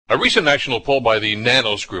A recent national poll by the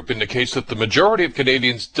Nanos Group indicates that the majority of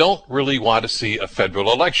Canadians don't really want to see a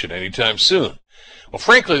federal election anytime soon. Well,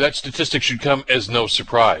 frankly, that statistic should come as no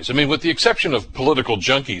surprise. I mean, with the exception of political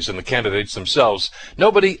junkies and the candidates themselves,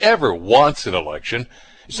 nobody ever wants an election.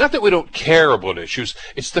 It's not that we don't care about issues,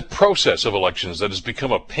 it's the process of elections that has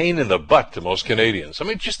become a pain in the butt to most Canadians. I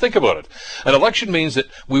mean, just think about it. An election means that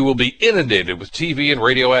we will be inundated with TV and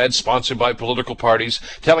radio ads sponsored by political parties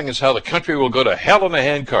telling us how the country will go to hell in a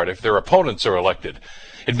handcart if their opponents are elected.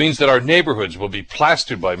 It means that our neighborhoods will be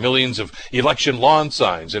plastered by millions of election lawn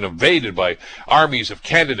signs and invaded by armies of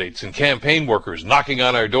candidates and campaign workers knocking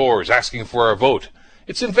on our doors asking for our vote.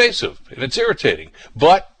 It's invasive and it's irritating,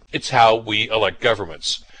 but it's how we elect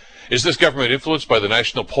governments. Is this government influenced by the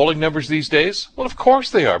national polling numbers these days? Well, of course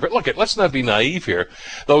they are. But look, let's not be naive here.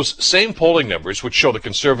 Those same polling numbers, which show the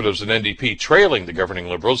Conservatives and NDP trailing the governing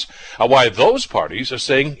Liberals, are why those parties are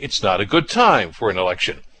saying it's not a good time for an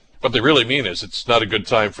election. What they really mean is it's not a good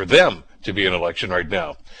time for them to be in election right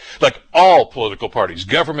now. Like all political parties,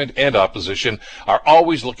 government and opposition, are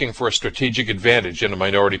always looking for a strategic advantage in a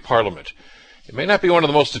minority parliament. It may not be one of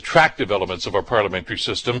the most attractive elements of our parliamentary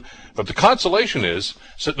system, but the consolation is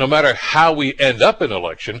that no matter how we end up in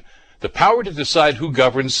election, the power to decide who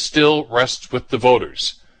governs still rests with the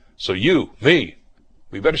voters. So you, me,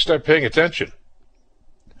 we better start paying attention.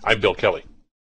 I'm Bill Kelly.